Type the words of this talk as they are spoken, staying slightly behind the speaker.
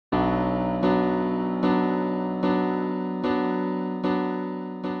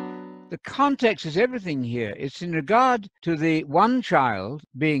The context is everything here. It's in regard to the one child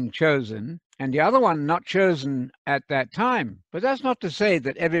being chosen and the other one not chosen at that time. But that's not to say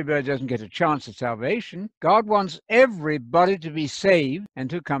that everybody doesn't get a chance at salvation. God wants everybody to be saved and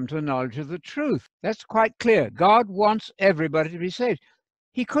to come to a knowledge of the truth. That's quite clear. God wants everybody to be saved.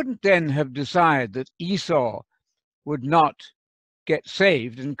 He couldn't then have decided that Esau would not get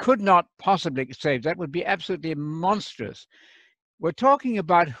saved and could not possibly get saved. That would be absolutely monstrous. We're talking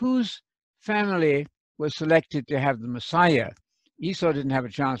about whose family was selected to have the Messiah. Esau didn't have a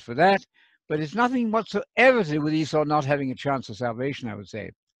chance for that, but it's nothing whatsoever to do with Esau not having a chance of salvation, I would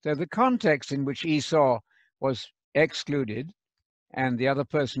say. So the context in which Esau was excluded and the other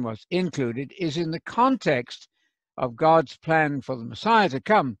person was included is in the context of God's plan for the Messiah to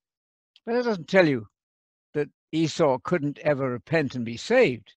come. But that doesn't tell you that Esau couldn't ever repent and be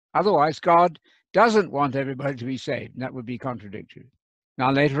saved. Otherwise, God doesn't want everybody to be saved. And that would be contradictory. Now,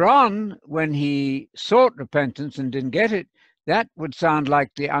 later on, when he sought repentance and didn't get it, that would sound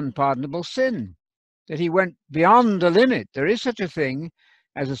like the unpardonable sin, that he went beyond the limit. There is such a thing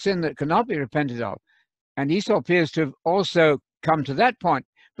as a sin that cannot be repented of. And Esau appears to have also come to that point.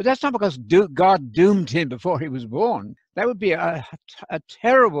 But that's not because God doomed him before he was born. That would be a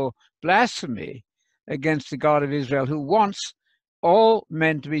terrible blasphemy against the God of Israel, who wants all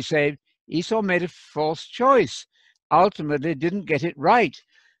men to be saved. Esau made a false choice, ultimately didn't get it right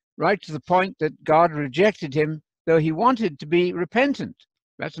to the point that God rejected him, though he wanted to be repentant.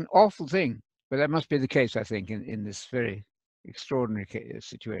 That's an awful thing, but that must be the case, I think, in this very extraordinary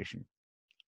situation.